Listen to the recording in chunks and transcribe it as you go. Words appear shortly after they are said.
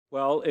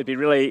Well, it'd be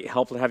really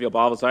helpful to have your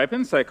Bibles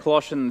open. So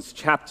Colossians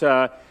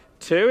chapter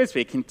 2 as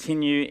we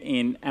continue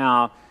in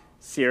our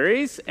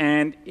series.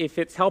 And if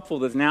it's helpful,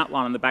 there's an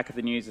outline on the back of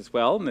the news as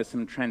well. And there's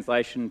some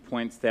translation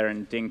points there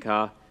in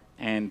Dinka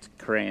and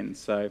Korean.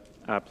 So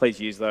please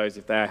use those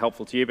if they are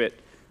helpful to you. But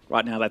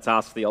right now, let's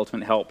ask for the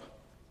ultimate help.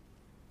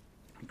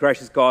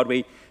 Gracious God,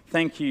 we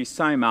thank you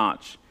so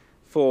much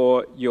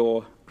for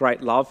your great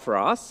love for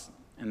us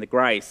and the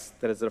grace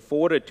that is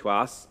afforded to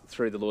us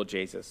through the Lord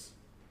Jesus.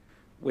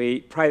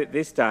 We pray that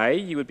this day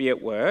you would be at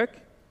work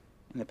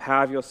in the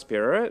power of your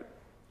Spirit.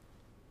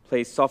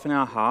 Please soften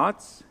our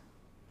hearts,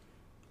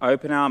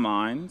 open our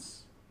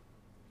minds,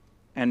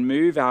 and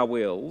move our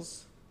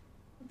wills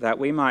that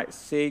we might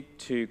seek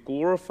to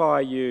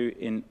glorify you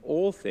in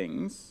all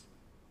things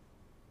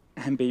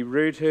and be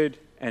rooted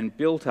and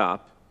built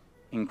up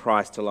in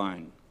Christ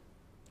alone.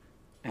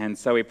 And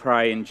so we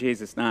pray in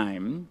Jesus'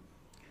 name.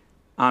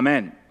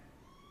 Amen.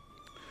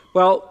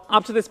 Well,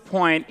 up to this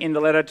point in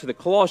the letter to the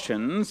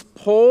Colossians,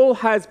 Paul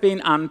has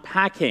been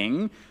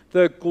unpacking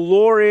the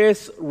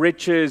glorious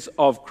riches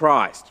of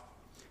Christ.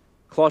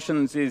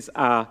 Colossians is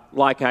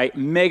like a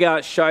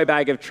mega show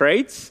bag of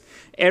treats.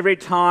 Every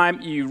time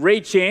you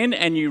reach in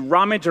and you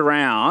rummage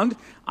around,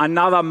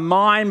 another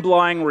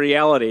mind-blowing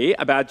reality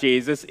about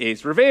Jesus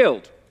is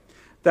revealed.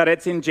 That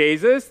it's in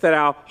Jesus that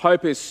our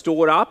hope is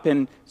stored up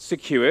and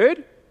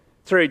secured.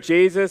 Through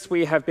Jesus,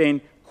 we have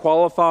been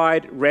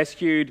qualified,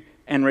 rescued,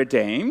 and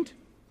redeemed.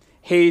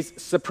 He's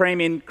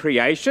supreme in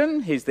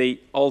creation. He's the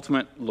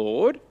ultimate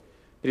Lord.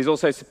 But he's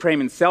also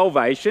supreme in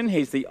salvation.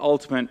 He's the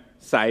ultimate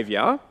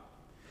Saviour.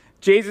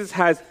 Jesus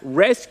has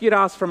rescued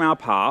us from our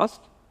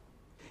past.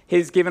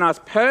 He's given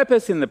us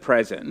purpose in the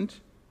present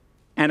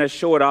and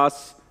assured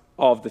us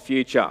of the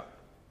future.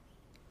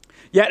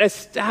 Yet as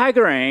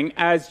staggering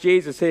as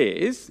Jesus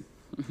is,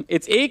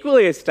 it's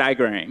equally as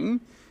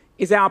staggering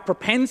is our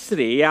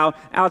propensity, our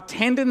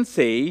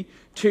tendency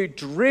to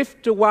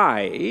drift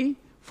away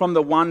from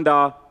the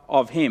wonder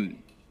of him.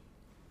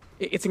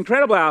 It's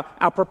incredible,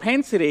 our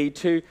propensity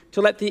to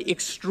let the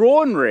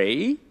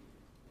extraordinary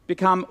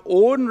become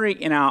ordinary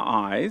in our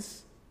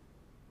eyes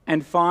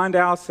and find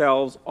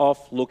ourselves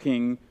off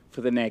looking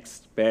for the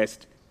next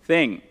best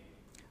thing,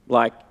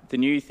 like the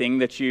new thing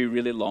that you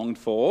really longed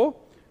for,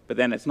 but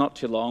then it's not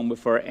too long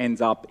before it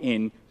ends up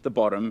in the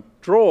bottom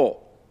drawer.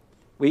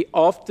 We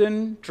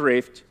often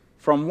drift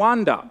from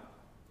wonder.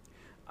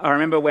 I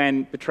remember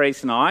when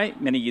Patrice and I,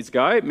 many years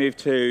ago, moved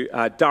to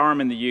Durham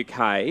in the UK.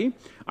 I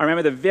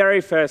remember the very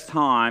first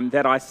time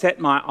that I set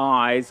my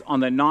eyes on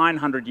the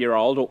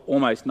 900-year-old, or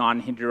almost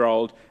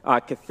 900-year-old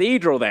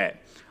cathedral there.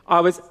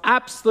 I was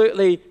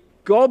absolutely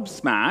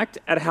gobsmacked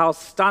at how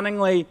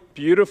stunningly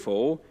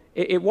beautiful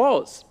it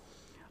was.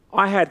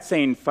 I had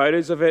seen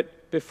photos of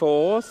it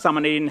before.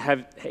 Someone even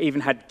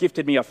had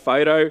gifted me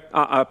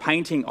a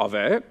painting of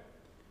it.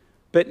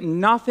 But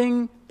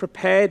nothing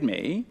prepared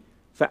me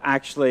for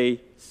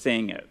actually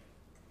seeing it.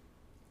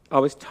 I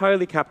was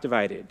totally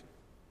captivated.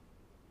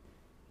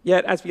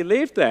 Yet as we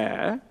lived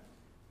there,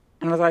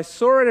 and as I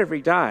saw it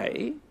every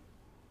day,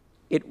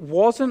 it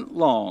wasn't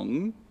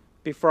long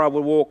before I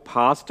would walk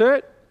past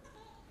it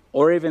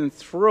or even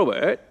through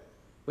it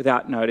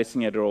without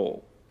noticing it at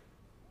all.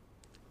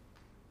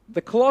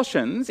 The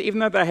Colossians, even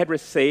though they had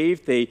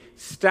received the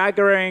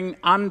staggering,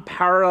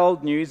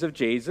 unparalleled news of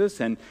Jesus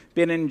and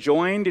been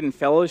enjoined in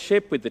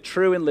fellowship with the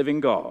true and living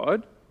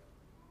God,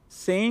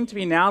 seem to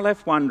be now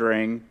left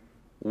wondering,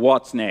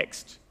 what's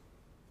next?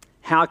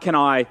 How can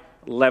I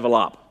level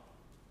up?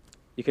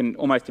 You can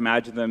almost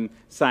imagine them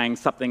saying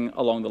something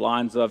along the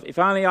lines of, if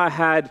only I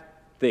had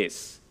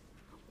this,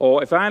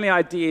 or if only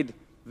I did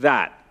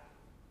that,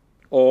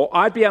 or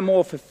I'd be a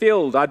more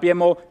fulfilled, I'd be a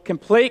more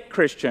complete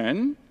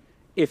Christian,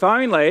 if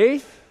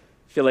only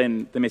fill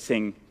in the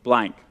missing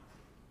blank.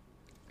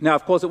 Now,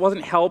 of course, it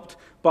wasn't helped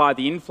by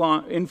the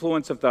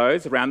influence of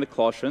those around the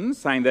Colossians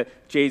saying that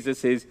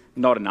Jesus is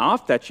not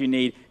enough, that you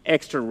need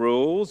extra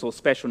rules or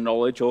special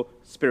knowledge or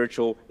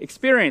spiritual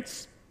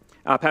experience.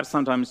 Perhaps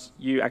sometimes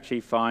you actually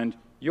find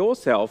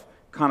yourself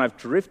kind of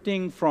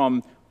drifting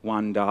from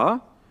wonder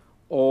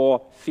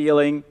or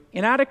feeling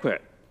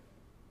inadequate.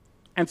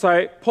 And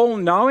so Paul,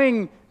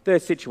 knowing the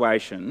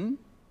situation,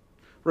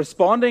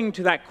 responding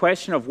to that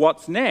question of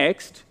what's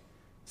next,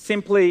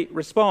 simply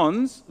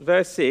responds,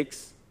 verse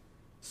 6,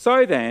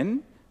 so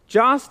then,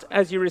 just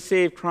as you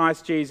received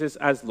Christ Jesus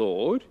as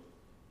Lord,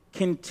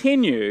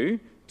 continue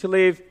to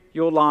live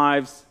your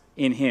lives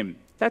in him.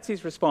 That's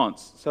his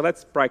response. So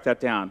let's break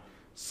that down.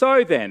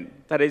 So then,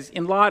 that is,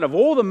 in light of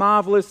all the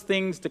marvelous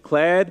things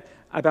declared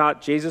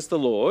about Jesus the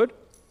Lord,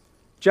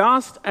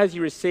 just as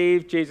you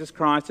received Jesus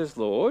Christ as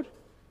Lord,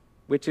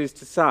 which is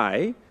to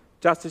say,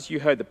 just as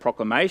you heard the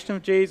proclamation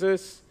of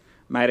Jesus,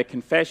 made a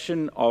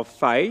confession of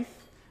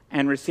faith,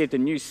 and received a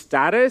new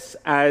status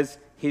as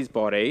his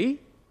body,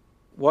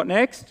 what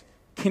next?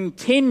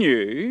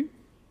 Continue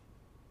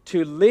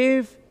to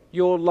live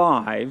your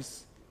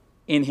lives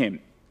in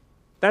him.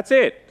 That's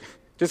it.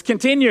 Just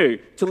continue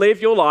to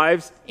live your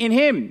lives in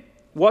him.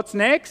 What's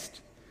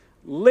next?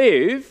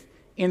 Live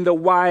in the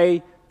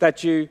way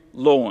that you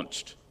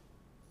launched.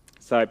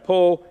 So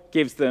Paul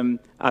gives them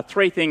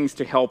three things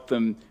to help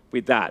them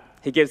with that.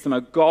 He gives them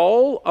a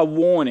goal, a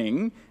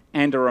warning,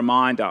 and a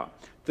reminder.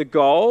 The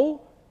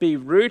goal, be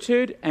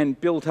rooted and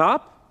built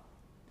up.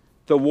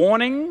 The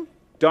warning,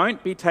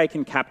 don't be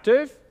taken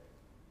captive.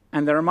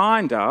 And the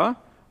reminder,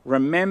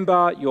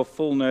 remember your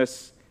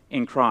fullness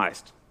in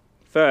Christ.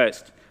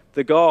 First,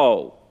 the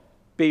goal,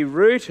 be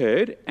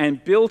rooted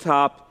and built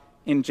up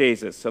in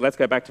Jesus. So let's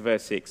go back to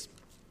verse 6.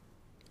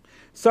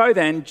 So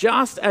then,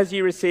 just as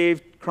you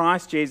received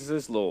Christ Jesus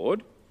as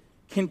Lord,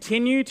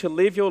 continue to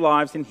live your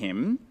lives in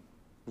him,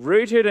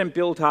 rooted and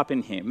built up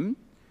in him,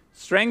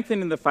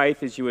 strengthened in the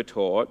faith as you were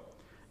taught,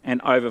 and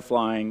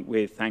overflowing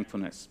with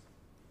thankfulness.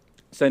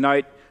 So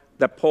note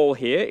that Paul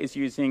here is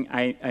using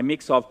a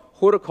mix of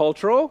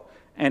horticultural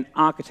and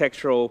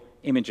architectural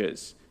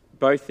images,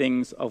 both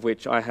things of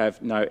which I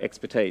have no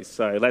expertise.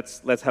 So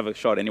let's have a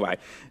shot anyway.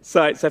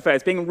 So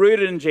first, being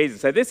rooted in Jesus.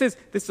 So this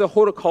is a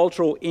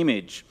horticultural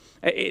image.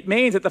 It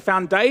means that the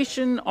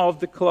foundation of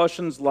the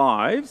Colossians'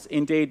 lives,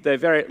 indeed their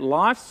very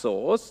life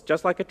source,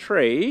 just like a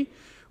tree,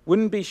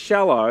 wouldn't be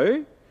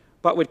shallow,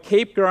 but would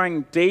keep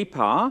growing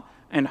deeper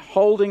and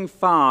holding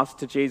fast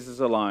to Jesus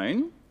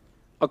alone,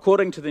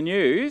 according to the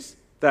news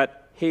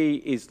that he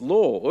is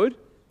Lord,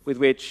 with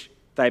which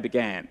they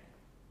began.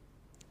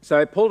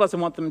 So Paul doesn't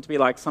want them to be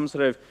like some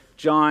sort of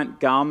giant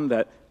gum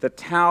that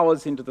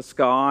towers into the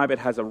sky but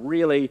has a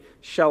really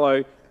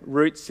shallow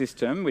root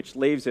system, which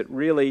leaves it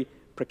really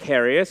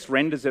precarious,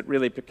 renders it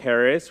really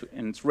precarious,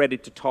 and it's ready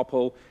to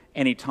topple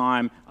any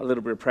time a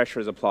little bit of pressure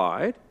is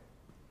applied.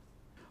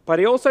 But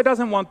he also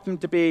doesn't want them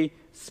to be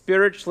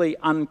spiritually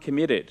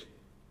uncommitted,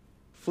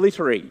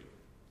 flittery,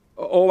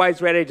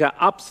 always ready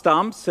to up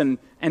stumps and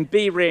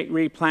be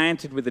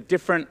replanted with a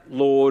different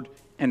Lord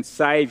and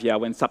Saviour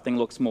when something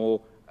looks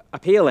more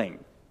appealing.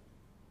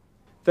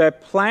 They're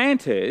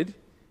planted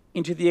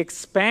into the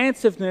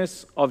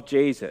expansiveness of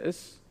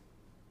Jesus,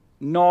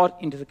 not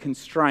into the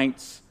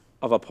constraints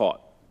of a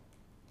pot.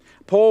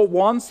 Paul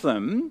wants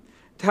them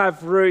to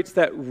have roots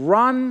that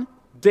run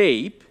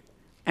deep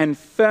and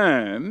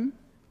firm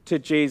to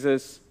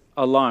Jesus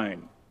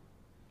alone.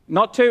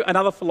 Not to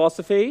another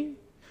philosophy,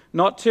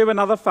 not to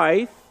another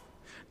faith,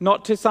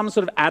 not to some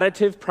sort of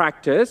additive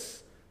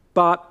practice,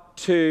 but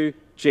to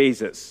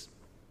Jesus.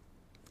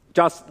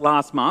 Just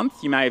last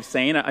month, you may have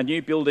seen a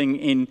new building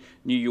in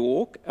New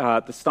York,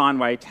 the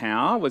Steinway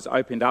Tower, was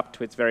opened up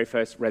to its very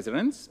first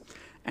residents.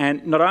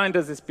 And not only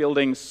does this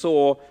building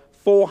soar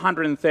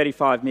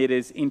 435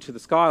 metres into the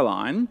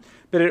skyline,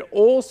 but it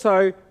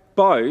also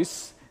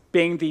boasts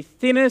being the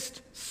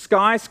thinnest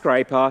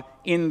skyscraper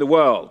in the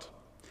world.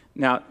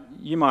 Now,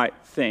 you might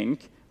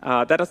think,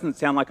 that doesn't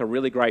sound like a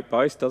really great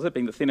boast, does it,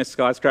 being the thinnest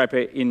skyscraper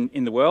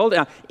in the world?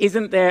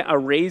 Isn't there a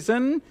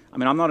reason, I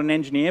mean, I'm not an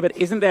engineer, but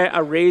isn't there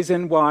a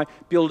reason why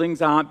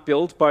buildings aren't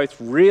built both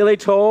really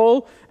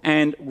tall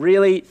and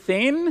really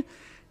thin?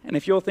 And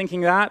if you're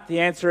thinking that, the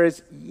answer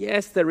is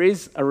yes, there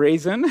is a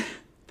reason.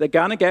 They're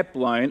going to get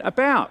blown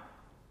about.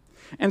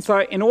 And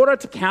so in order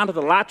to counter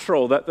the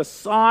lateral, the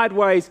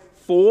sideways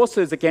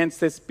forces against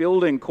this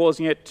building,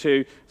 causing it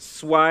to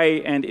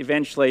sway and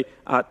eventually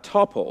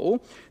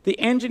topple, the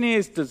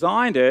engineers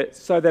designed it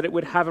so that it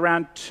would have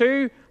around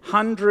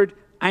 200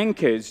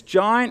 anchors,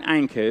 giant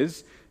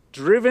anchors,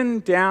 driven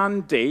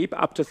down deep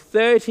up to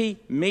 30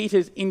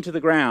 metres into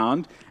the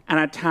ground and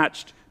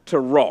attached to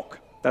rock.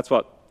 That's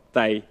what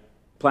they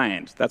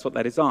planned. That's what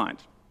they designed.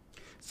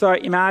 So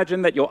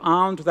imagine that you're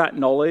armed with that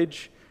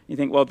knowledge. You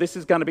think, well, this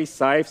is going to be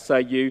safe, so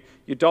you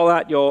dole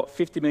out your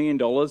 $50 million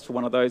for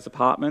one of those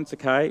apartments,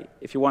 okay?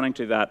 If you're wanting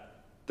to do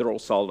that, they're all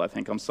sold, I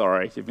think. I'm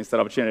sorry, you've missed that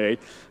opportunity.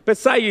 But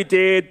say you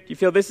did, you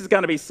feel this is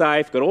going to be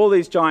safe, got all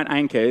these giant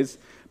anchors,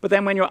 but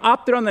then when you're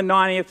up there on the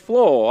 90th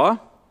floor,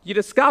 you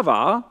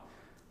discover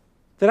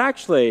that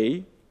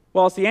actually,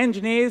 whilst the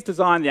engineers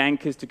designed the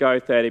anchors to go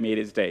 30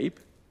 metres deep,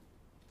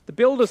 the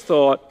builders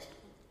thought,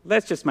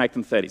 let's just make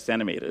them 30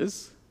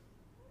 centimetres,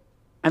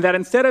 and that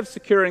instead of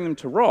securing them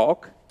to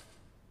rock,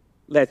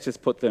 let's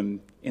just put them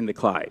in the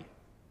clay.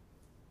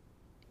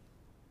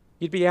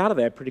 You'd be out of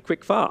there pretty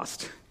quick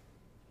fast.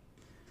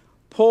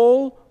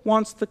 Paul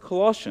wants the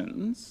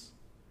Colossians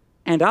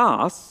and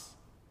us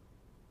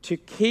to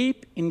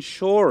keep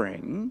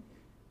ensuring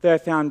their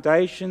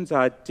foundations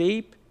are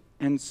deep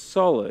and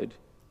solid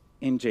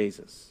in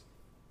Jesus.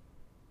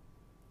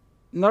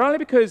 Not only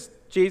because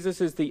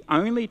Jesus is the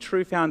only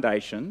true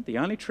foundation, the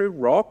only true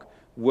rock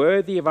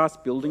worthy of us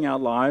building our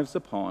lives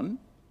upon,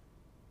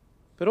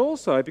 but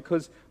also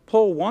because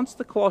Paul wants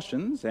the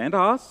Colossians and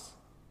us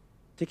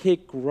to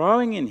keep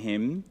growing in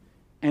him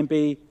and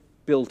be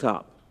built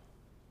up.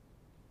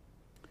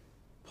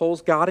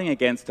 Paul's guarding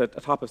against a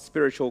type of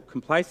spiritual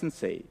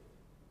complacency.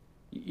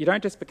 You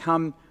don't just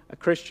become a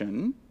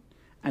Christian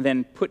and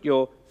then put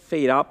your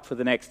feet up for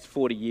the next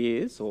 40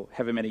 years, or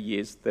however many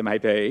years there may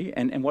be,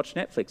 and watch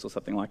Netflix or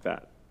something like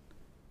that.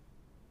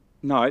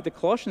 No, the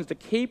Colossians, to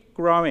keep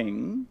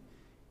growing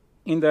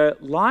in the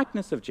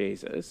likeness of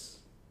Jesus,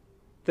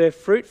 their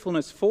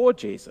fruitfulness for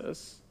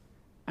Jesus,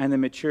 and the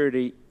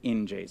maturity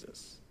in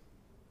Jesus.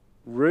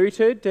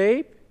 rooted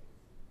deep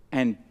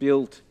and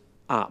built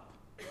up.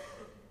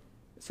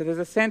 So there's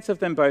a sense of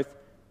them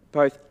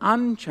both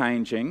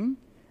unchanging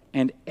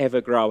and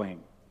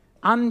ever-growing.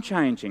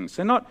 Unchanging,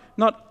 so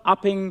not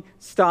upping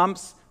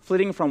stumps,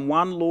 flitting from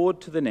one Lord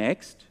to the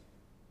next,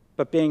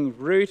 but being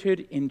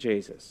rooted in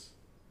Jesus.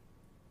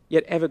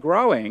 Yet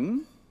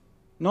ever-growing,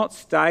 not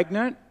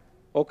stagnant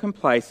or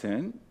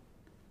complacent,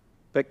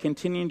 but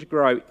continuing to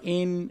grow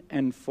in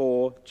and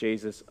for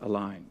Jesus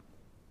alone.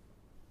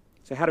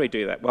 So how do we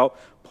do that? Well,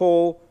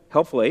 Paul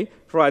helpfully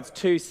provides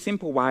two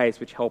simple ways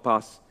which help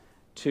us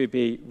to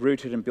be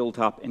rooted and built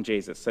up in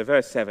Jesus. So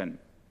verse 7.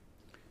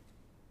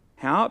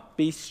 How?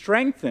 Be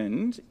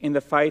strengthened in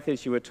the faith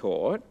as you were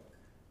taught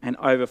and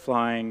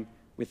overflowing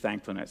with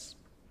thankfulness.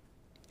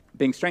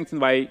 Being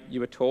strengthened the way you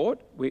were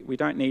taught, we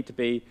don't need to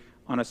be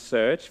on a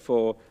search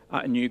for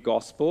a new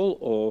gospel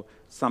or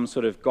some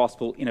sort of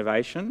gospel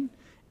innovation.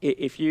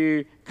 If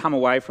you come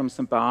away from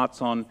St.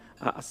 Bart's on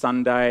a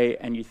Sunday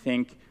and you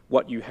think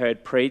what you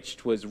heard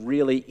preached was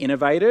really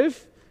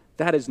innovative,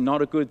 that is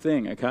not a good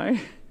thing, okay?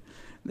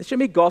 There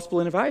shouldn't be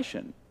gospel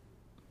innovation.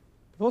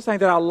 Paul's saying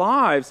that our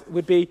lives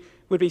would be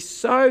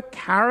so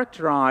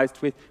characterized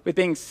with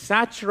being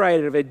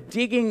saturated of a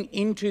digging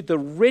into the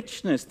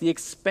richness, the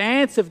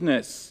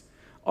expansiveness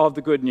of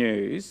the good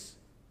news,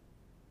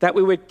 that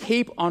we would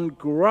keep on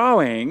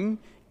growing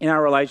in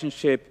our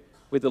relationship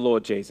with the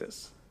Lord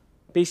Jesus.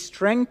 Be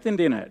strengthened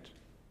in it.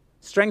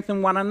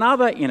 Strengthen one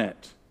another in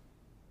it.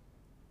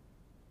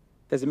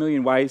 There's a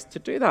million ways to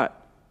do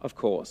that, of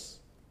course.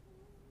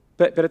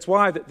 But it's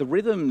why the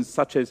rhythms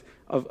such as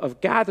of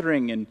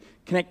gathering and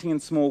connecting in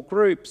small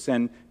groups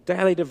and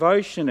daily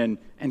devotion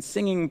and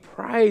singing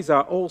praise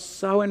are all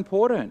so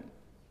important.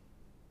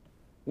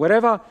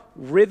 Whatever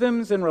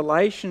rhythms and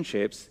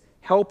relationships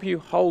help you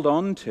hold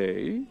on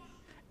to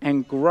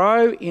and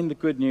grow in the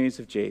good news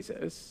of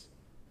Jesus,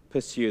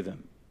 pursue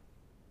them.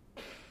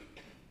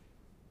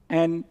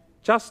 And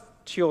just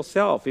to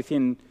yourself, if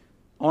in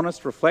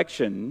honest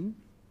reflection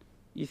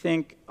you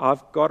think,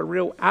 I've got a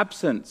real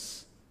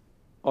absence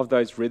of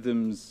those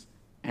rhythms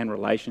and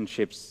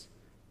relationships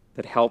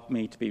that help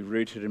me to be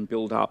rooted and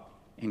built up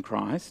in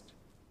Christ,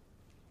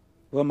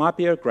 well, it might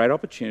be a great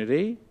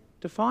opportunity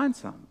to find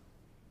some.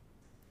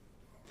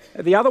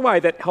 The other way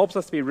that helps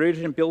us to be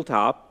rooted and built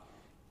up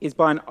is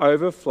by an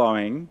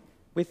overflowing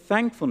with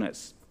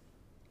thankfulness.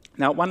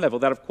 Now, at one level,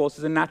 that, of course,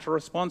 is a natural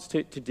response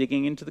to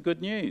digging into the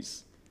good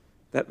news.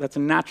 That's a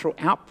natural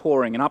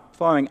outpouring and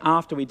upflowing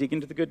after we dig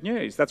into the good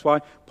news. That's why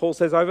Paul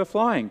says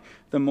overflowing.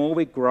 The more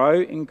we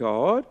grow in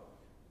God,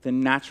 the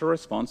natural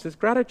response is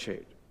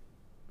gratitude.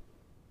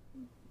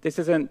 This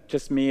isn't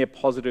just mere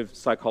positive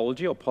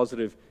psychology or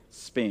positive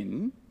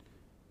spin.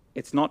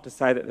 It's not to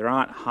say that there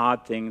aren't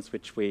hard things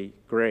which we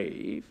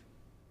grieve,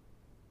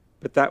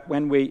 but that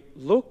when we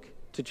look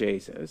to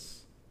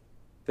Jesus,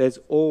 there's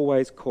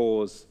always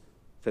cause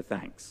for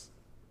thanks.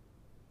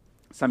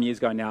 Some years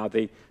ago now,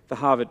 the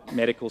Harvard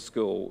Medical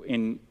School,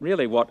 in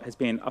really what has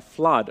been a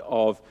flood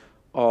of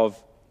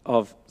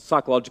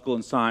psychological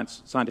and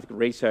scientific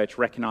research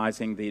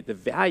recognising the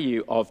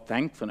value of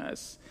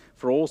thankfulness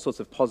for all sorts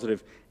of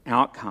positive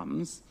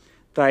outcomes,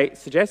 they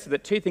suggested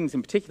that two things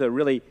in particular are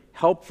really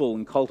helpful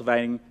in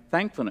cultivating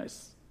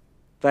thankfulness.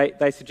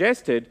 They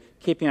suggested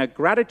keeping a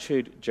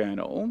gratitude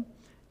journal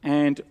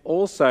and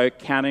also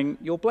counting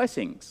your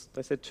blessings.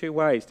 They said two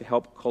ways to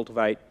help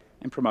cultivate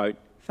and promote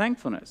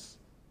thankfulness.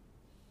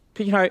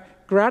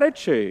 But,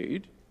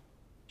 gratitude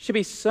should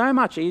be so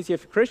much easier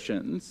for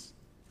Christians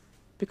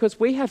because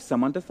we have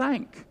someone to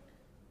thank.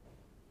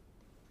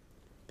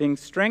 Being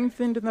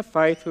strengthened in the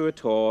faith we were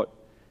taught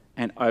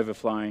and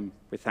overflowing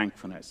with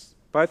thankfulness.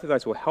 Both of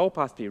those will help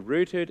us be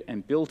rooted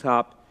and built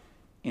up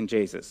in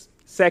Jesus.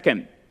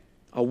 Second,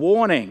 a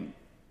warning.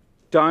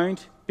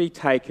 Don't be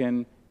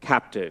taken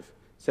captive.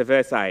 So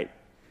verse 8.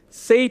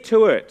 See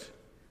to it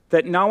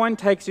that no one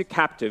takes you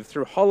captive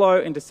through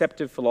hollow and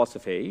deceptive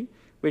philosophy,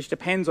 which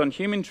depends on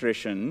human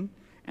tradition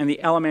and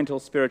the elemental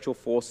spiritual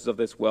forces of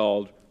this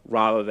world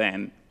rather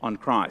than on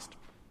Christ.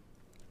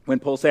 When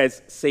Paul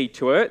says, see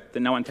to it that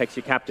no one takes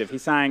you captive,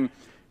 he's saying,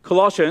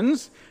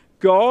 Colossians,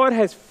 God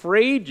has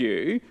freed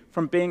you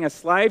from being a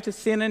slave to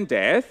sin and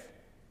death,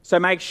 so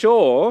make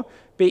sure,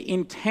 be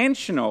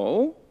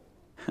intentional,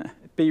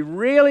 be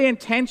really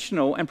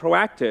intentional and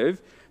proactive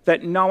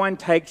that no one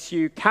takes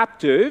you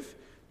captive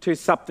to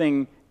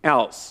something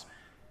else.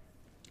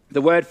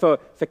 The word for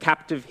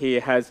captive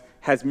here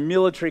has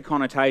military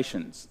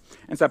connotations.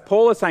 And so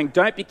Paul is saying,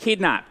 don't be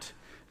kidnapped.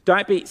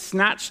 Don't be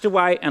snatched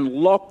away and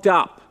locked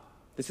up.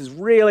 This is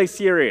really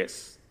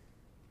serious.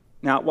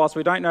 Now, whilst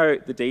we don't know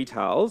the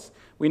details,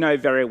 we know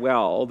very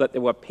well that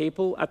there were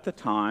people at the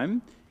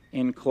time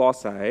in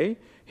Colossae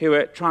who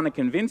were trying to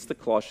convince the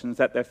Colossians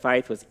that their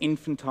faith was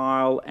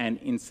infantile and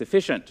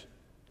insufficient.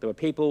 There were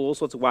people, all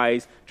sorts of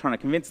ways, trying to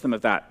convince them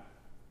of that.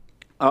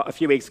 A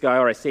few weeks ago,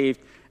 I received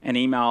an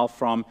email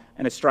from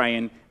an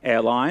Australian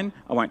airline.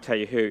 I won't tell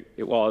you who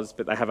it was,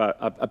 but they have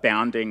a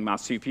bounding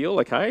marsupial,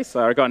 okay?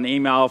 So I got an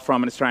email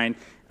from an Australian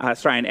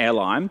Australian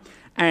airline.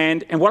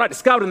 And what I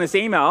discovered in this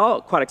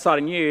email, quite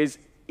exciting news,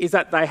 is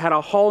that they had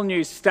a whole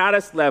new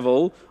status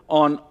level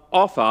on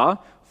offer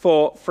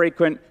for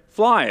frequent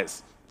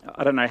flyers.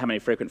 I don't know how many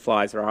frequent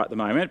flyers there are at the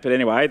moment, but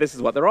anyway, this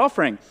is what they're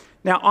offering.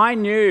 Now, I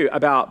knew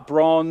about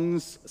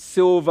bronze,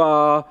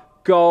 silver,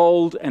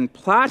 gold, and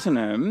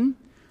platinum,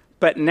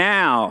 but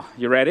now,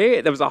 you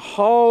ready? There was a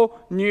whole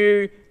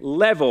new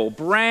level,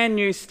 brand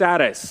new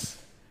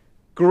status,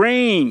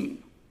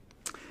 green.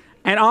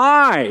 And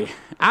I,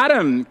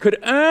 Adam, could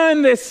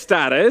earn this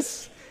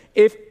status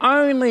if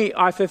only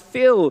I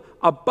fulfill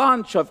a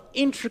bunch of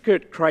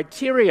intricate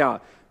criteria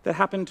that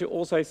happen to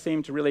also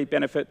seem to really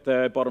benefit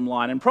the bottom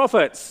line and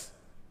profits.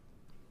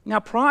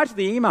 Now, prior to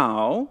the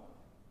email,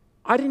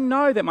 I didn't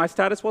know that my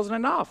status wasn't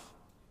enough.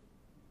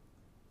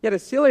 Yet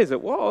as silly as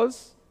it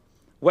was,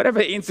 whatever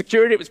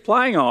insecurity it was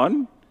playing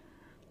on,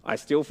 I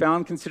still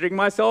found considering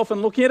myself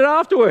and looking at it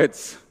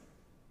afterwards.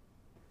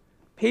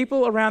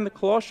 People around the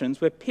Colossians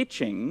were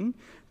pitching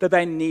that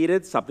they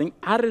needed something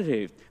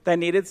additive. They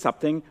needed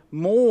something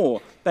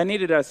more. They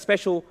needed a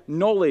special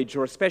knowledge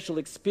or a special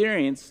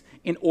experience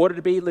in order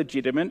to be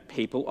legitimate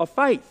people of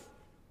faith.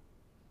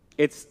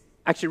 It's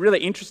actually really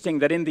interesting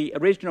that in the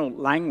original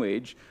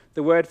language,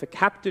 the word for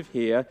captive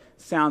here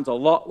sounds a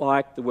lot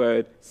like the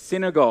word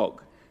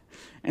synagogue.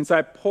 And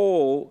so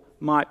Paul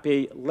might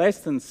be less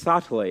than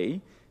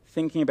subtly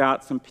thinking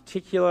about some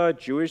particular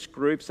Jewish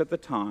groups at the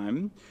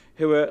time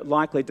who were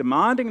likely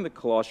demanding the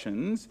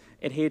Colossians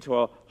adhere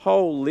to a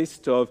whole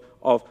list of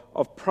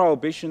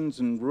prohibitions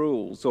and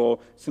rules, or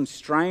some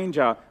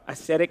stranger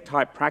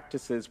ascetic-type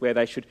practices where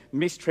they should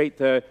mistreat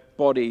their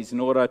bodies in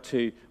order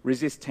to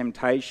resist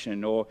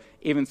temptation, or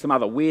even some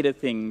other weirder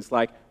things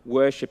like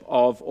worship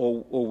of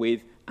or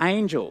with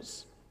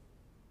angels.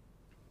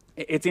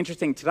 It's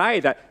interesting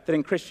today that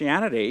in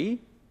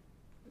Christianity,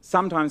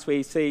 sometimes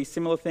we see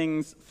similar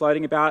things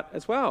floating about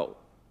as well.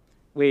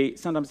 We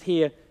sometimes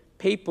hear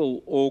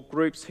people or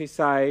groups who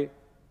say,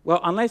 well,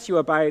 unless you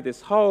obey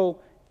this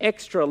whole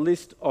extra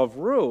list of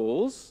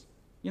rules,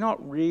 you're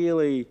not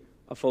really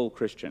a full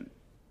Christian.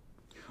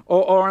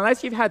 Or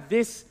unless you've had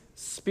this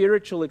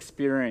spiritual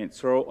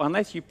experience, or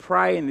unless you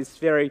pray in this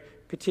very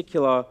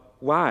particular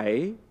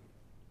way,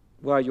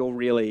 well, you're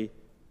really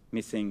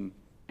missing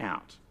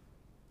out.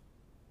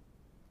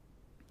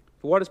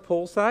 But what does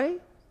Paul say?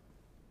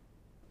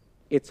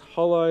 It's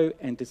hollow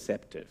and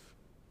deceptive.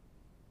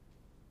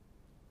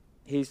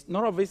 He's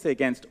not obviously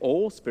against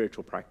all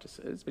spiritual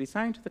practices, but he's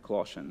saying to the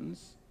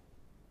Colossians,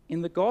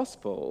 in the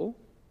gospel,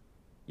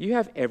 you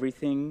have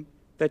everything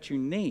that you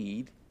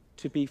need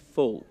to be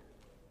full.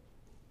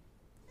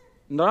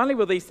 Not only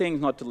will these things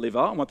not deliver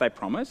on what they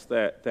promise,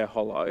 they're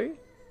hollow,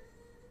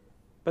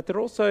 but they're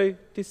also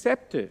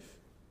deceptive.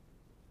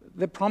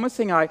 They're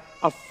promising a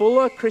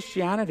fuller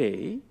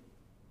Christianity,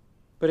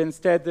 but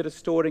instead they're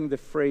distorting the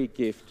free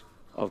gift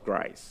of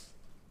grace.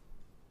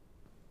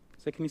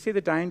 So can you see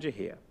the danger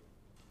here?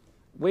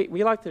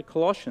 We like the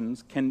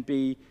Colossians, can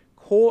be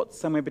caught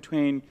somewhere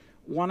between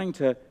wanting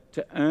to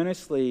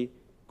earnestly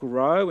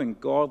grow in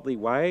godly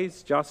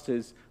ways, just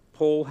as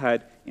Paul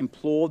had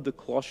implored the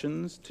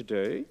Colossians to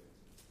do.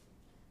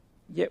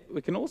 Yet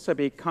we can also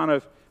be kind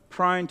of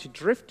prone to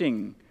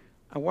drifting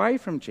away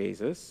from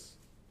Jesus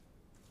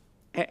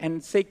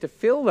and seek to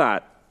fill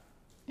that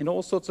in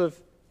all sorts of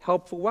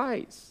helpful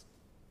ways,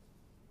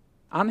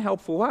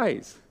 unhelpful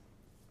ways.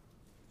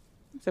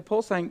 So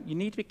Paul's saying you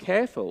need to be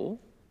careful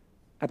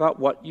about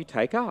what you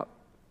take up.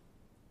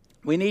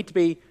 We need to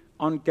be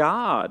on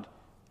guard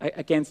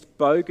against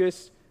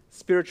bogus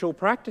spiritual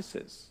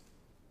practices.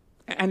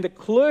 And the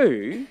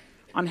clue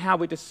on how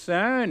we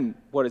discern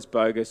what is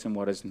bogus and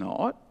what is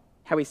not,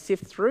 how we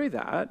sift through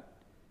that,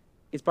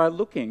 is by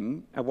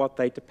looking at what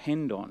they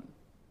depend on.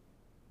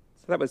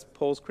 So that was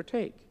Paul's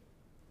critique.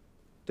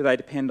 Do they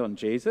depend on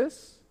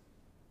Jesus,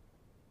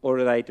 or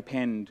do they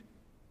depend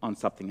on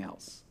something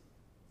else?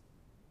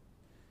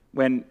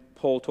 When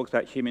Paul talks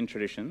about human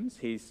traditions,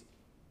 he's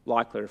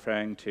likely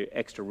referring to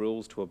extra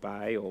rules to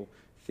obey or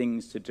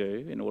things to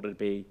do in order to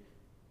be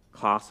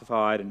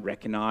classified and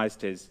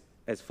recognised as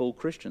full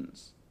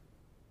Christians.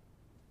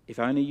 If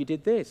only you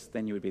did this,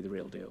 then you would be the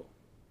real deal.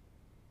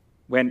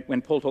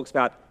 When Paul talks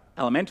about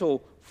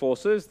elemental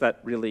forces, that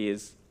really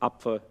is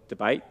up for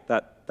debate,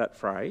 that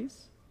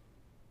phrase.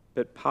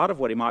 But part of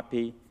what he might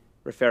be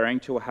referring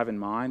to or have in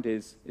mind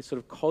is sort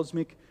of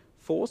cosmic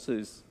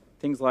forces,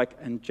 things like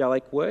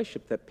angelic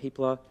worship that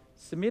people are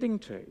submitting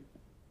to.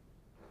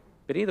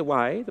 But either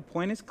way, the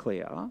point is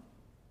clear.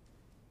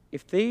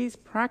 If these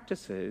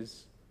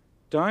practices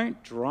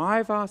don't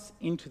drive us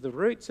into the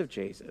roots of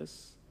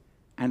Jesus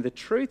and the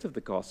truth of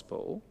the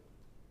gospel,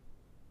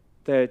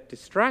 they're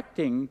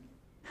distracting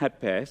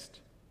at best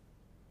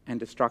and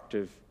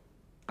destructive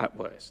at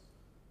worst.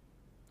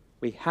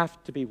 We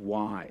have to be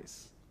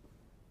wise.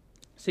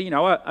 So,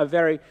 a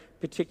very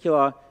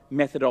particular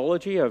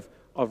methodology of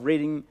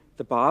reading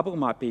the Bible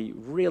might be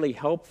really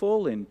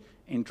helpful in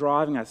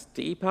driving us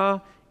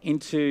deeper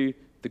into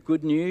the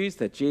good news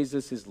that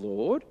Jesus is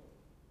Lord.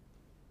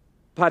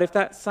 But if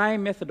that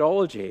same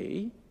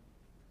methodology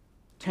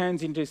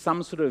turns into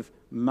some sort of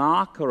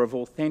marker of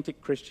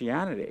authentic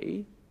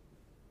Christianity,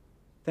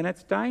 then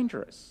it's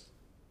dangerous.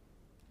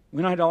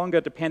 We're no longer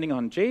depending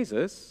on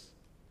Jesus,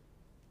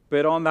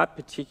 but on that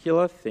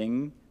particular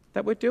thing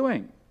that we're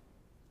doing.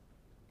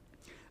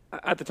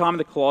 At the time of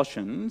the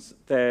Colossians,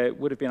 there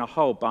would have been a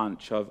whole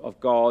bunch of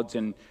gods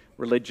and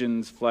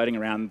religions floating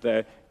around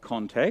the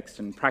context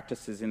and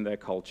practices in their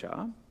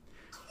culture.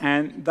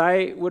 And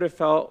they would have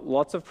felt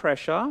lots of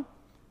pressure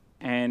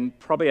and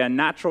probably a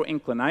natural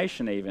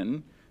inclination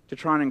even to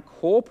try and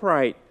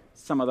incorporate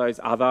some of those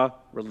other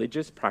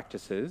religious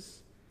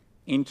practices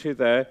into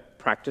their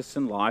practice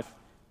and life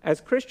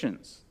as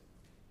Christians.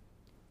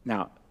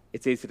 Now,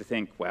 it's easy to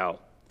think, well,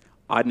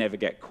 I'd never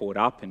get caught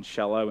up in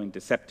shallow and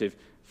deceptive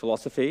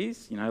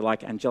philosophies,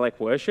 like angelic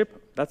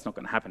worship. That's not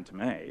going to happen to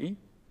me.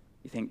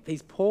 You think,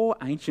 these poor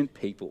ancient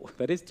people,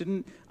 they just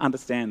didn't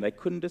understand, they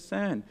couldn't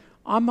discern.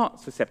 I'm not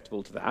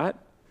susceptible to that.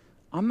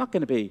 I'm not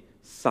going to be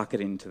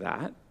suckered into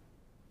that.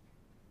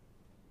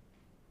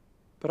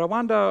 But I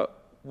wonder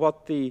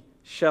what the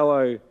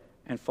shallow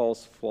and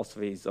false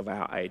philosophies of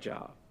our age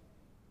are.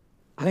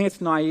 I think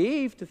it's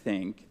naive to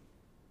think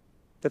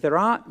that there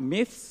aren't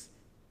myths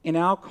in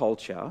our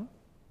culture,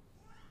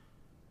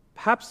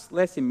 perhaps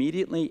less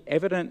immediately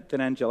evident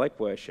than angelic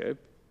worship,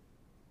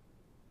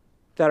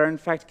 that are in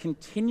fact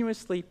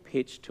continuously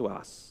pitched to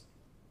us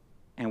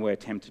and we're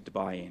tempted to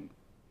buy in.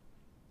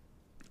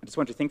 I just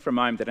want you to think for a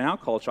moment that in our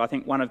culture, I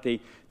think one of the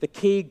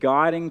key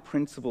guiding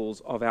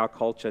principles of our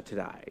culture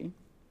today,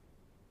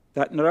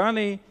 that not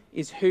only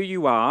is who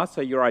you are,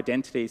 so your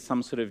identity is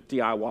some sort of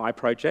DIY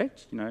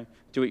project,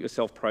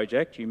 do-it-yourself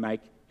project, you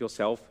make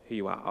yourself who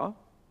you are,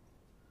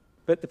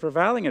 but the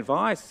prevailing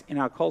advice in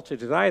our culture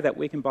today that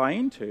we can buy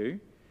into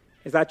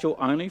is that you'll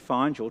only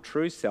find your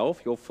true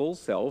self, your full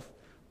self,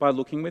 by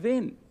looking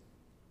within.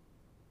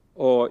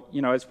 Or,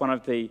 as one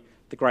of the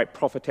great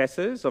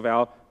prophetesses of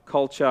our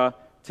culture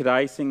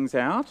today sings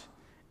out,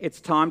 it's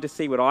time to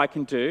see what I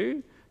can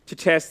do to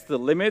test the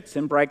limits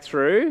and break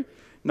through.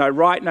 No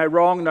right, no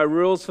wrong, no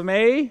rules for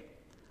me.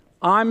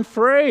 I'm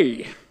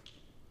free.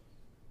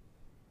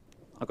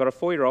 I've got a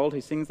 4-year-old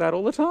who sings that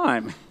all the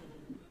time.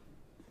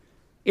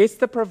 It's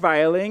the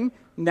prevailing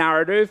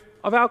narrative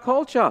of our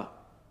culture.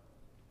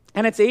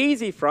 And it's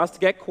easy for us to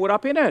get caught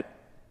up in it,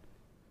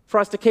 for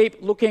us to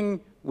keep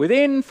looking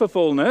within for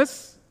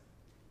fullness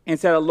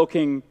instead of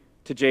looking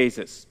to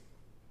Jesus.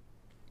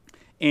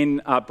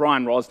 In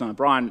Brian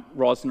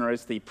Rosner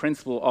is the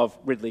principal of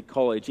Ridley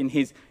College. In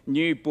his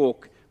new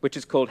book, which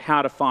is called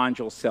How to Find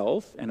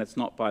Yourself, and it's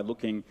not by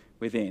looking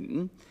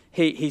within,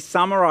 he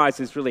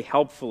summarises really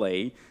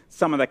helpfully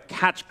some of the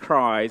catch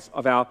cries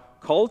of our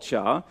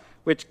culture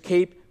which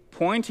keep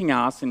pointing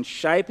us and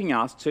shaping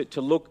us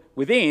to look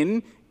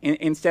within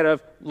instead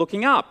of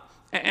looking up.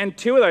 And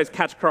two of those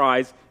catch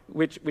cries,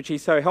 which he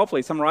so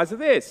helpfully summarises,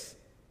 this.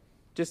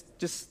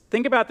 Just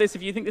think about this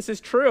if you think this is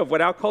true of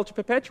what our culture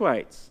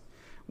perpetuates.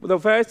 The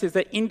first is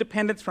that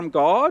independence from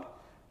God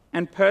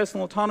and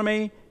personal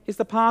autonomy is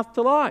the path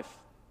to life.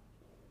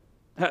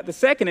 The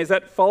second is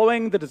that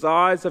following the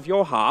desires of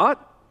your heart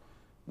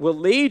will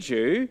lead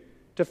you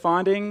to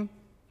finding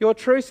your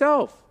true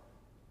self.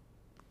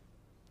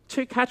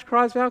 Two catch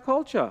cries of our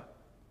culture.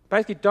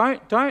 Basically,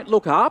 don't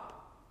look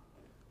up,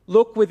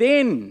 look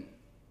within.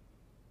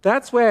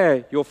 That's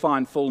where you'll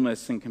find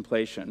fullness and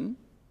completion.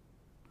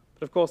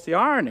 But of course, the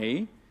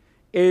irony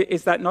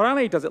is that not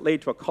only does it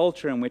lead to a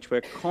culture in which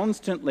we're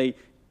constantly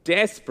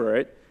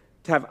desperate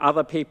to have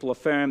other people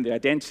affirm the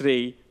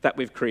identity that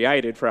we've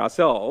created for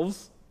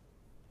ourselves,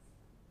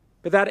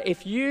 but that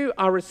if you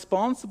are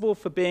responsible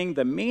for being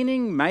the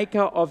meaning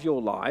maker of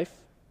your life,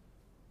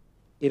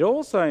 it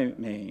also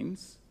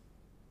means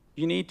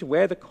you need to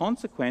wear the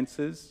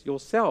consequences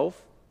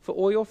yourself for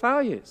all your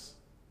failures.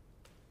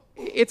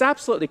 It's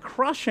absolutely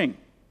crushing.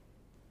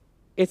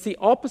 It's the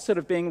opposite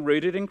of being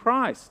rooted in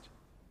Christ,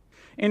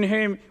 in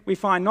whom we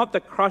find not the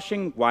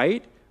crushing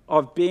weight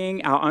of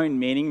being our own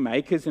meaning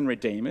makers and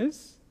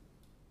redeemers,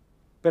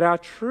 but our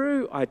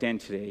true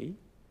identity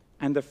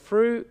and the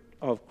fruit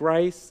of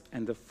grace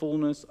and the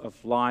fullness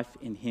of life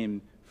in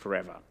Him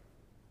forever.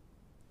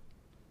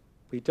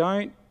 We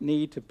don't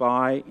need to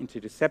buy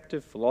into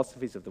deceptive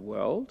philosophies of the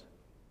world,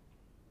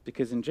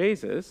 because in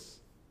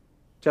Jesus,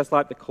 just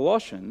like the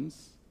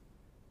Colossians,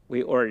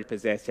 we already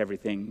possess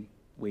everything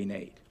we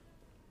need.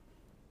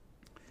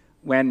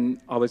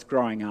 When I was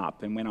growing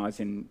up and when I was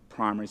in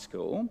primary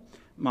school,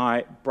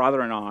 my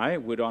brother and I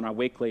would, on a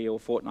weekly or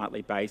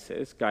fortnightly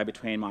basis, go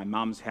between my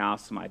mum's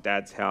house and my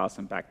dad's house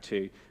and back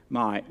to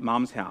my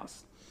mum's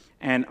house.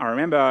 And I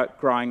remember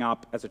growing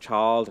up as a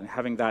child and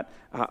having that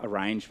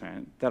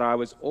arrangement that I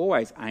was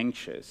always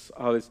anxious.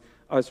 I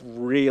was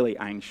really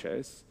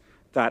anxious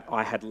that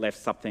I had left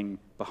something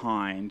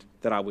behind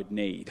that I would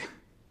need.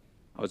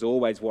 I was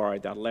always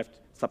worried that I left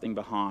something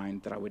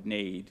behind that I would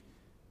need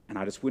and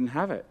I just wouldn't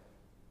have it.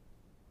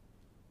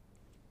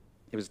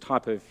 It was a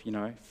type of,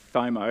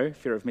 FOMO,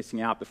 fear of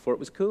missing out before it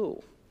was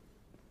cool.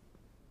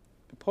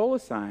 But Paul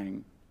is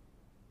saying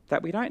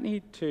that we don't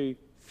need to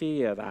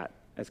fear that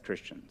as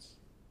Christians.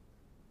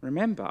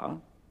 Remember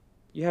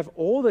You have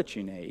all that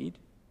you need,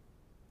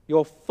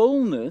 your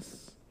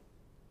fullness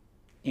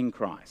in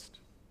Christ.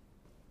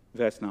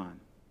 Verse 9.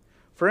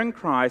 For in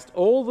Christ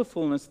all the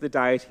fullness of the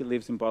deity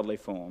lives in bodily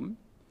form,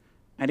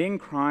 and in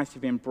Christ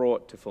you've been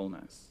brought to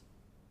fullness.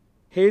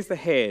 He is the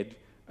head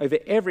over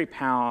every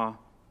power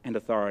and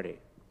authority.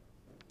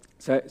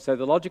 So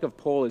the logic of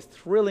Paul is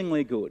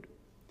thrillingly good.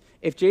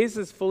 If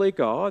Jesus is fully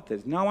God,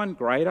 there's no one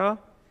greater.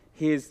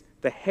 He is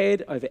the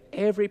head over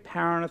every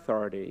power and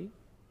authority.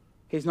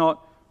 He's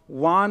not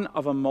one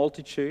of a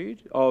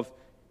multitude of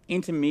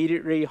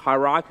intermediary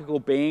hierarchical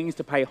beings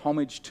to pay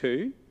homage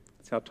to.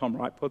 That's how Tom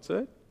Wright puts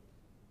it.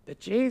 But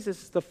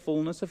Jesus is the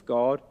fullness of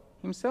God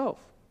himself.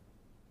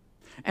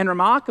 And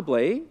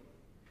remarkably,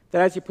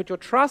 that as you put your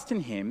trust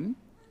in him,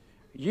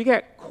 you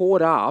get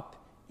caught up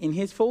in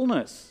his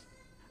fullness.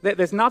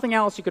 There's nothing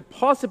else you could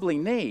possibly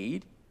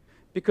need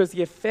because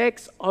the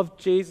effects of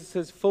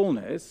Jesus'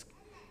 fullness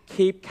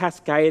keep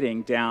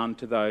cascading down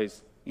to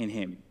those in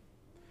him.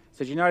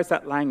 So do you notice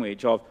that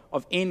language of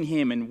in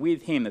him and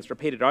with him that's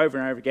repeated over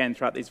and over again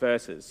throughout these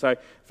verses? So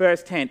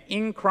verse 10,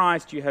 in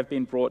Christ you have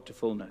been brought to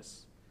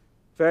fullness.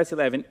 Verse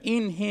 11,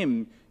 in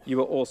him you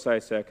were also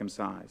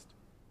circumcised.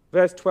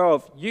 Verse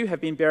 12, you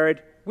have been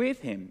buried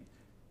with him.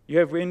 You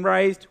have been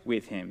raised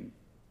with him.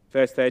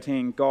 Verse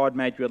 13, God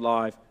made you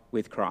alive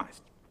with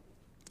Christ.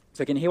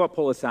 So can you hear what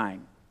Paul is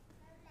saying?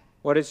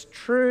 What is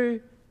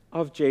true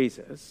of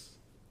Jesus,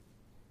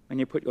 when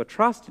you put your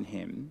trust in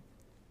him,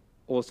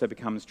 also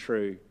becomes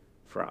true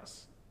for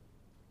us.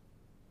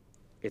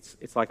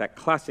 It's like that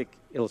classic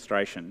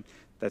illustration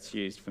that's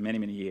used for many,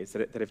 many years,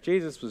 that if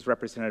Jesus was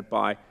represented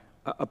by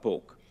a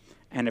book,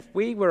 and if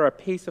we were a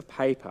piece of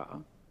paper,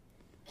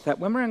 that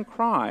when we're in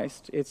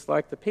Christ, it's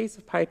like the piece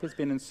of paper has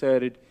been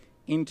inserted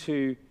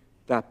into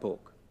that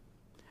book.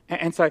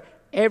 And so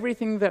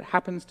everything that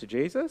happens to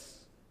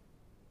Jesus,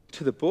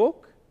 to the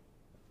book,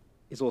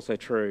 is also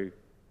true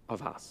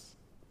of us.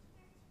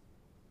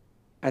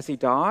 As he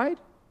died,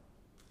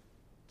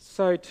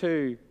 so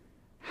too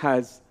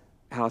has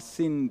our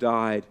sin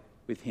died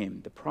with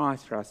him. The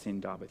price for our sin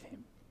died with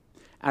him.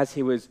 As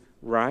he was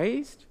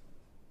raised,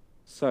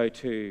 so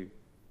too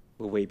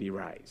will we be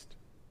raised.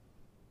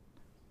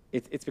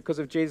 It's because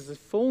of Jesus'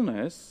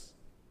 fullness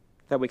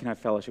that we can have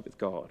fellowship with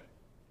God.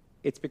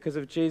 It's because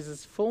of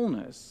Jesus'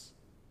 fullness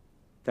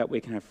that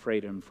we can have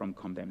freedom from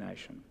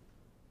condemnation.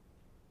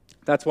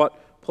 That's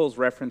what Paul's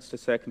reference to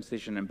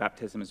circumcision and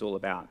baptism is all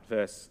about.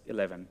 Verse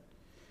 11.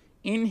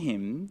 In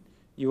him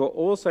you were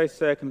also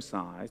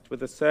circumcised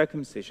with a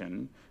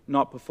circumcision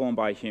not performed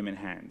by human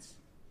hands.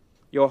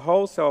 Your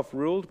whole self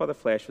ruled by the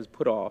flesh was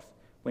put off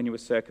when you were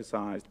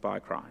circumcised by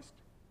Christ.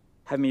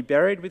 Having been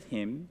buried with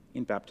him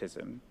in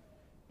baptism,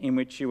 in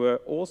which you were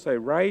also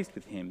raised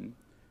with him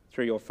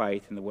through your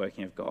faith in the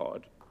working of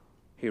God,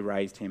 who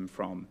raised him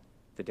from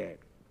the dead.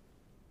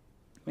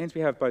 It means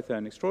we have both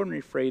an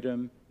extraordinary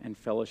freedom and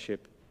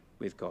fellowship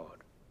with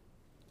God.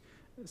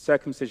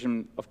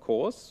 Circumcision, of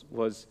course,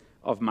 was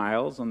of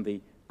males on the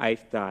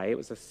 8th day. It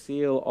was a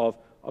seal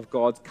of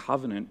God's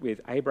covenant with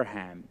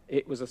Abraham.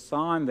 It was a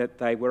sign that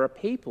they were a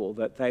people,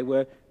 that they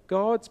were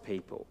God's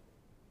people.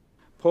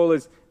 Paul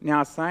is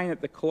now saying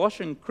that the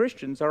Colossian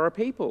Christians are a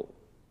people.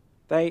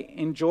 They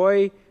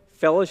enjoy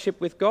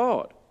fellowship with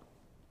God,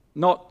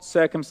 not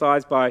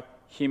circumcised by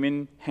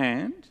human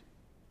hand,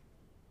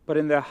 but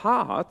in their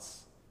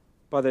hearts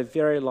by the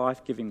very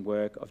life-giving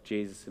work of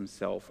Jesus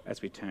himself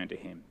as we turn to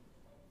him.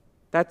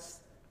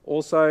 That's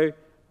also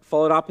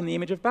followed up in the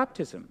image of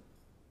baptism.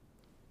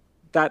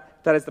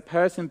 That as the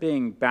person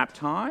being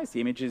baptized,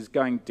 the image is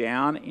going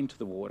down into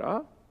the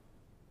water,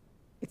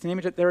 it's an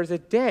image that there is a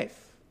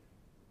death,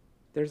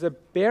 there is a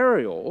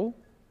burial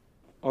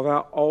of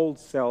our old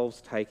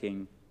selves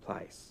taking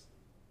place.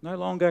 No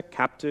longer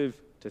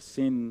captive to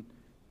sin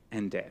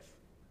and death.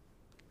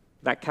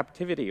 That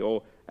captivity,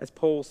 or as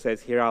Paul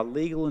says here, our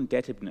legal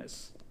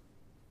indebtedness,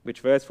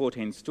 which verse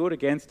 14 stood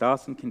against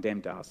us and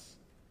condemned us,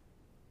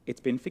 it's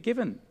been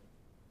forgiven.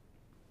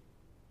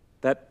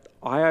 That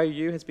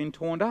IOU has been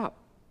torn up.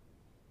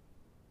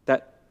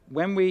 That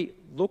when we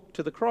look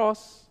to the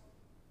cross,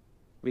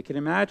 we can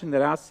imagine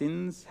that our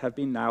sins have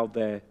been nailed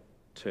there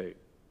too.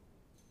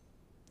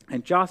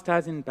 And just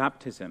as in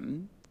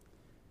baptism,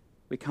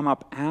 we come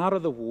up out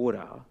of the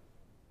water,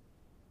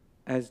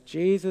 as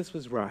Jesus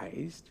was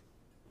raised,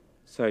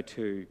 so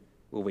too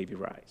will we be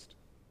raised.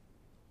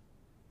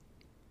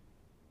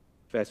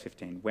 Verse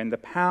 15, when the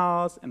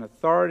powers and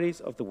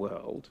authorities of the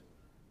world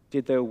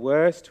did their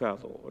worst to our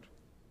Lord,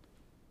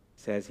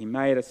 it says he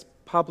made a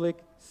public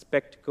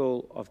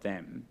spectacle of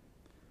them,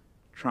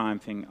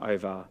 triumphing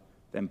over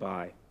them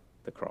by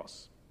the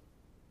cross.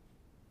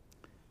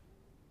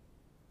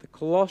 The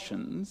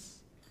Colossians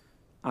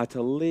are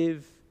to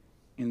live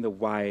in the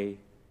way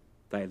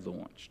they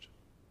launched.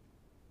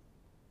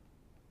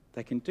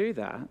 They can do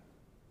that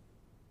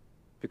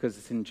because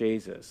it's in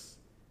Jesus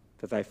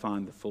that they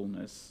find the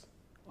fullness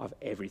of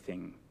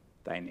everything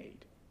they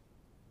need.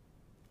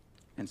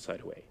 And so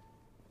do we.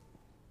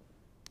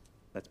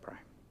 Let's pray.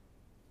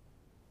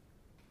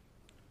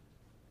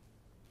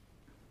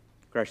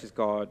 Gracious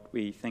God,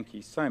 we thank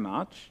you so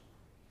much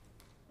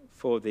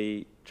for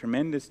the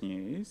tremendous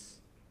news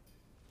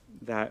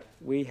that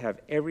we have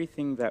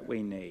everything that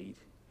we need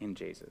in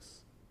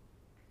Jesus.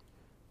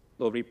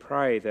 Lord, we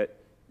pray that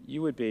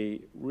you would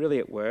be really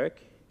at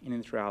work in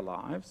and through our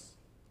lives,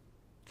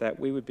 that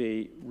we would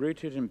be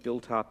rooted and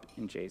built up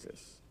in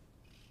Jesus.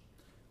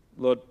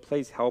 Lord,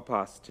 please help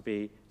us to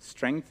be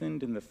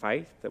strengthened in the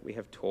faith that we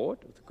have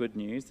taught, with the good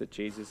news that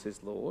Jesus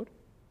is Lord,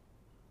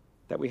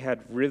 that we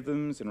had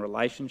rhythms and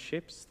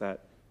relationships that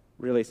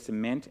really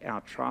cement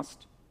our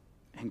trust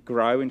and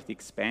grow into the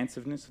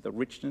expansiveness of the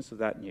richness of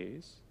that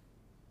news.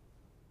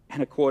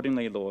 And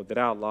accordingly, Lord, that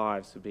our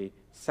lives would be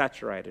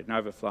saturated and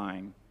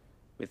overflowing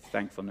with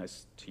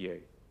thankfulness to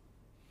you.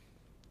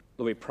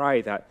 Lord, we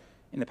pray that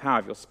in the power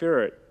of your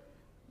Spirit,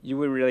 you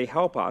would really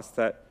help us,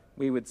 that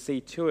we would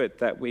see to it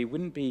that we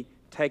wouldn't be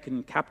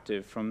taken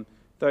captive from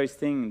those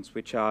things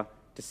which are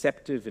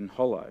deceptive and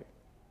hollow.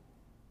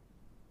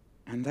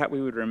 And that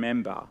we would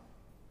remember,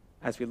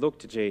 as we look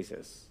to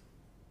Jesus,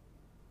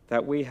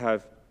 that we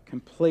have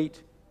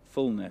complete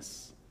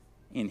fullness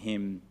in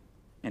him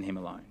and him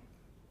alone.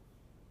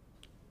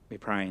 We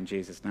pray in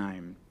Jesus'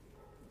 name.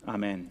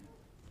 Amen.